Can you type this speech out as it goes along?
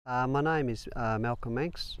My name is Malcolm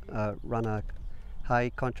Manx. Run a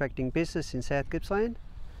hay contracting business in South Gippsland.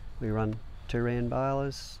 We run 2 round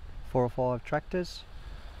balers, 4 or 5 tractors,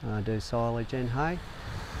 do silage and hay.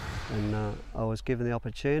 And I was given the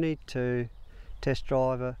opportunity to test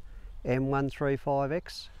drive a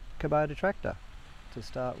M135X Kubota tractor. To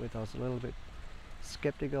start with, I was a little bit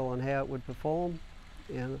sceptical on how it would perform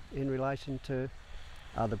in relation to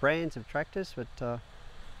other brands of tractors, but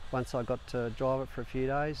once I got to drive it for a few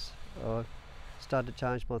days, I started to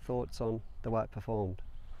change my thoughts on the way it performed.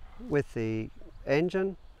 With the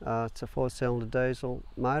engine, it's a 4-cylinder diesel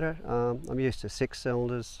motor. I'm used to 6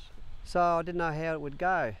 cylinders, so I didn't know how it would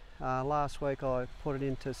go. Last week I put it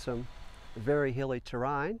into some very hilly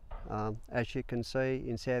terrain, as you can see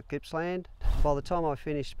in South Gippsland. By the time I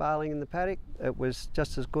finished baling in the paddock, it was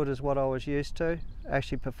just as good as what I was used to.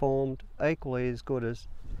 Actually performed equally as good as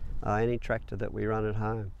any tractor that we run at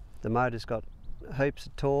home. The motor's got heaps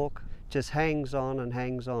of torque, just hangs on and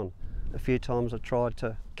hangs on. A few times I tried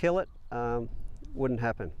to kill it, wouldn't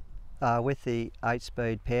happen. With the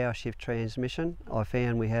 8-speed power shift transmission, I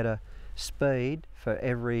found we had a speed for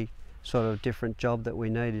every sort of different job that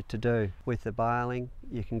we needed to do. With the baling,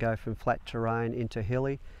 you can go from flat terrain into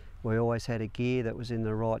hilly. We always had a gear that was in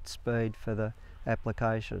the right speed for the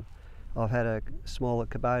application. I've had a smaller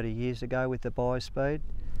Kubota years ago with the bi-speed.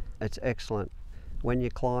 It's excellent. When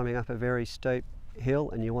you're climbing up a very steep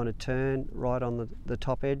hill and you want to turn right on the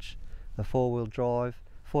top edge, the 4-wheel drive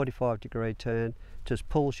 45-degree turn just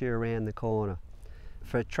pulls you around the corner.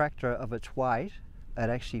 For a tractor of its weight,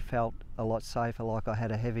 it actually felt a lot safer, like I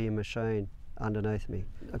had a heavier machine underneath me.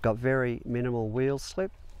 I got very minimal wheel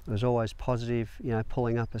slip. It was always positive,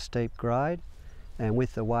 pulling up a steep grade, and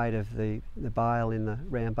with the weight of the bale in the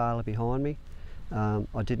round baler behind me,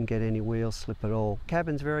 I didn't get any wheel slip at all.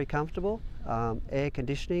 Cabin's very comfortable. Air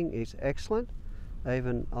conditioning is excellent,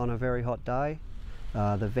 even on a very hot day.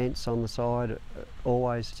 The vents on the side are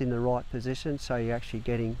always in the right position, so you're actually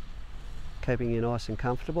keeping you nice and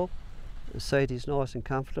comfortable. The seat is nice and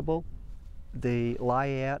comfortable. The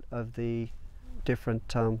layout of the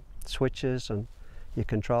different switches and your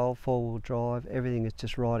control, 4-wheel drive, everything is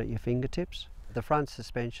just right at your fingertips. The front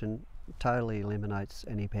suspension totally eliminates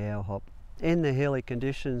any power hop. In the hilly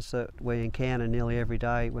conditions that we encounter nearly every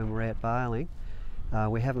day when we're out baling,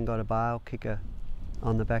 we haven't got a bale kicker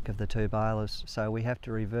on the back of the 2 balers, so we have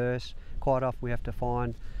to reverse. Quite often we have to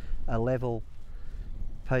find a level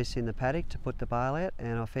piece in the paddock to put the bale out,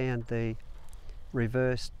 and I found the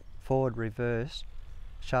forward reverse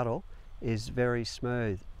shuttle is very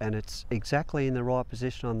smooth, and it's exactly in the right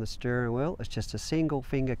position on the steering wheel. It's just a single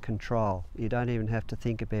finger control. You don't even have to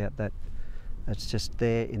think about that. It's just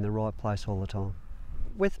there in the right place all the time.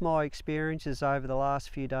 With my experiences over the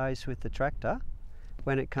last few days with the tractor,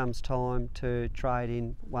 when it comes time to trade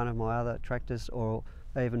in one of my other tractors or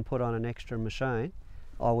even put on an extra machine,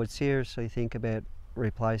 I would seriously think about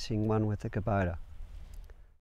replacing one with the Kubota.